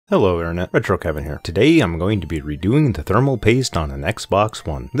Hello Internet, RetroKevin here. Today I'm going to be redoing the thermal paste on an Xbox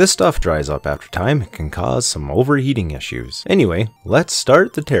One. This stuff dries up after time and can cause some overheating issues. Anyway, let's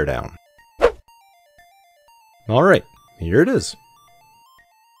start the teardown. Alright, here it is.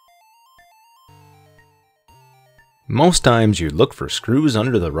 Most times you look for screws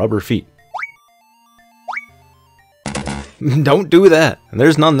under the rubber feet. Don't do that,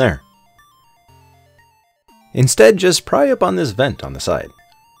 there's none there. Instead, just pry up on this vent on the side.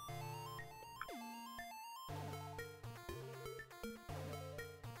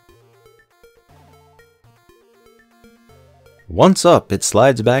 Once up, it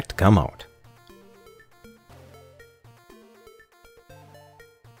slides back to come out.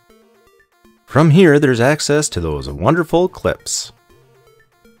 From here, there's access to those wonderful clips.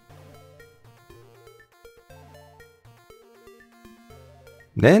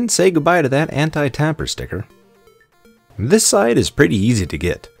 Then say goodbye to that anti-tamper sticker. This side is pretty easy to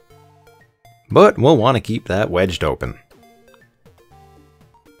get, but we'll want to keep that wedged open.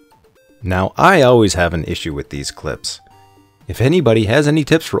 Now, I always have an issue with these clips. If anybody has any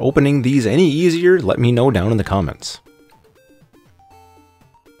tips for opening these any easier, let me know down in the comments.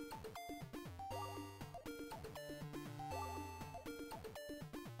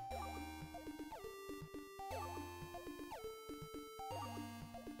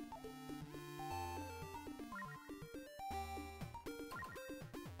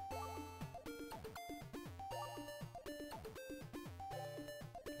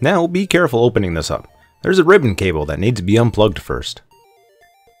 Now be careful opening this up. There's a ribbon cable that needs to be unplugged first.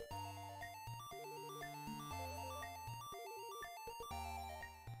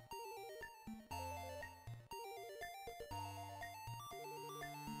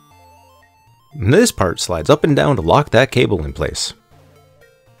 This part slides up and down to lock that cable in place.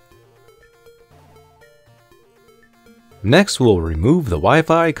 Next, we'll remove the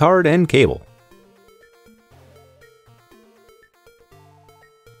Wi-Fi card and cable.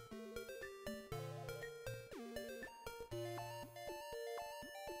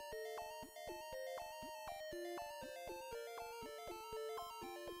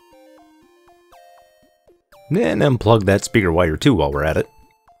 And unplug that speaker wire too while we're at it.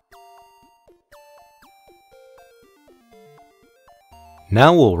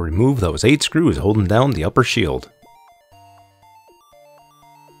 Now we'll remove those 8 screws holding down the upper shield.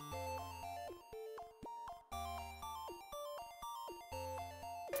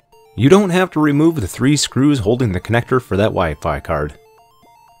 You don't have to remove the 3 screws holding the connector for that Wi-Fi card.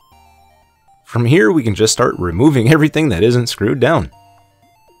 From here we can just start removing everything that isn't screwed down.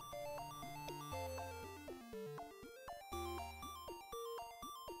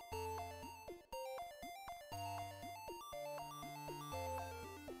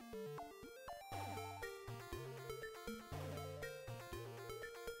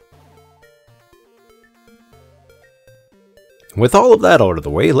 With all of that out of the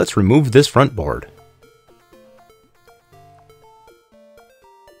way, let's remove this front board.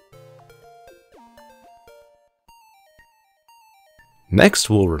 Next,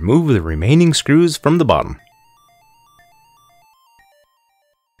 we'll remove the remaining screws from the bottom.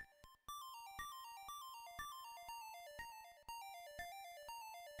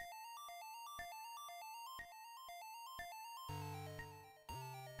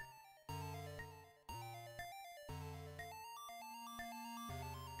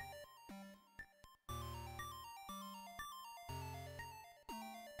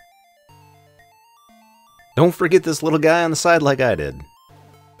 Don't forget this little guy on the side like I did.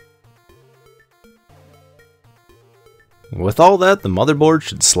 With all that, the motherboard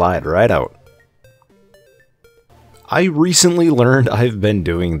should slide right out. I recently learned I've been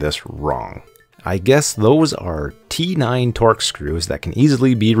doing this wrong. I guess those are T9 Torx screws that can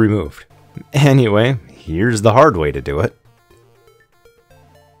easily be removed. Anyway, here's the hard way to do it.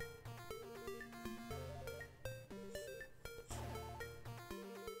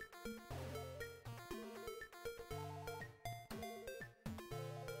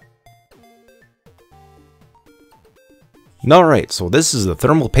 Alright, so this is the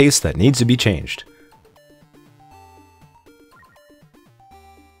thermal paste that needs to be changed.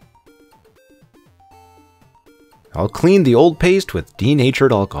 I'll clean the old paste with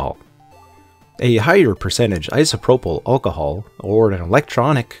denatured alcohol. A higher percentage isopropyl alcohol or an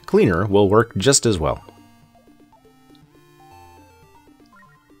electronic cleaner will work just as well.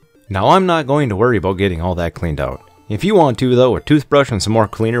 Now I'm not going to worry about getting all that cleaned out. If you want to though, a toothbrush and some more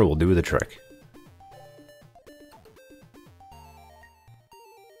cleaner will do the trick.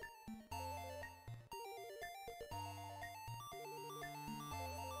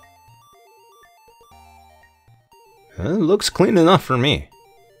 It looks clean enough for me.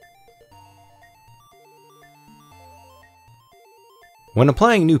 When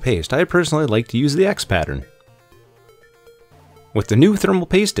applying new paste, I personally like to use the X pattern. With the new thermal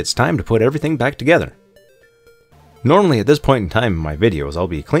paste, it's time to put everything back together. Normally at this point in time in my videos, I'll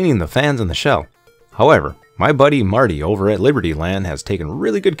be cleaning the fans and the shell. However, my buddy Marty over at Liberty Land has taken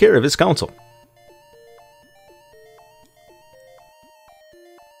really good care of his console.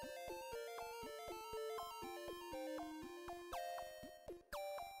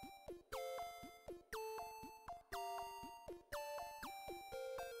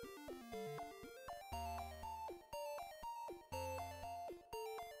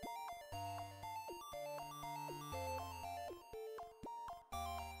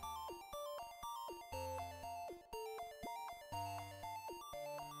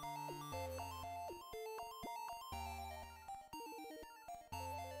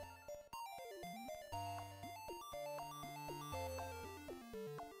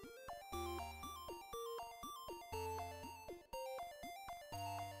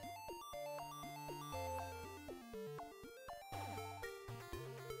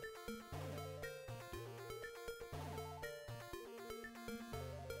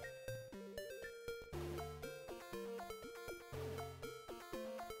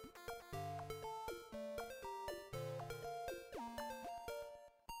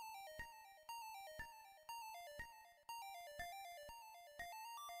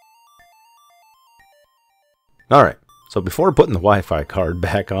 Alright, so before putting the Wi-Fi card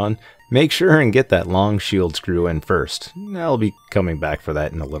back on, make sure and get that long shield screw in first. I'll be coming back for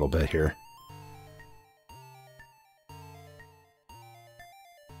that in a little bit here.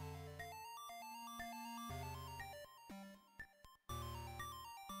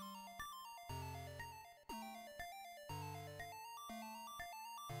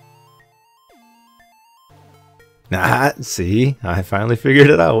 See, I finally figured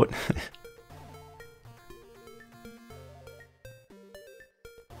it out.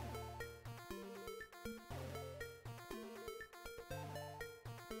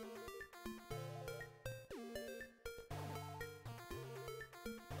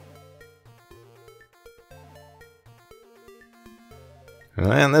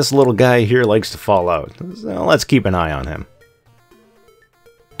 And this little guy here likes to fall out, so let's keep an eye on him.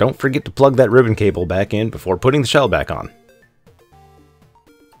 Don't forget to plug that ribbon cable back in before putting the shell back on.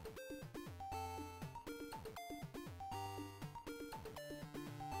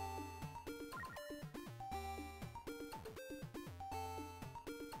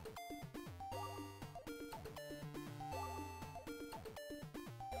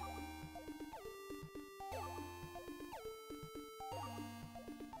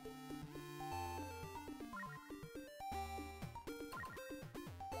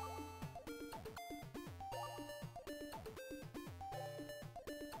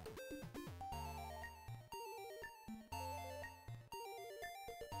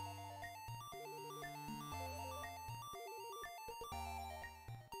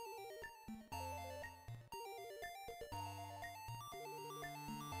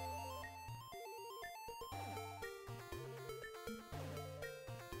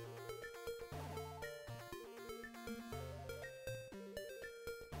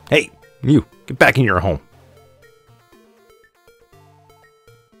 Hey, you, get back in your home.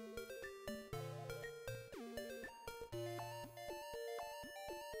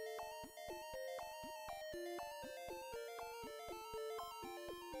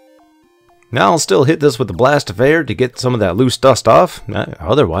 Now I'll still hit this with a blast of air to get some of that loose dust off.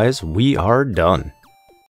 Otherwise, we are done.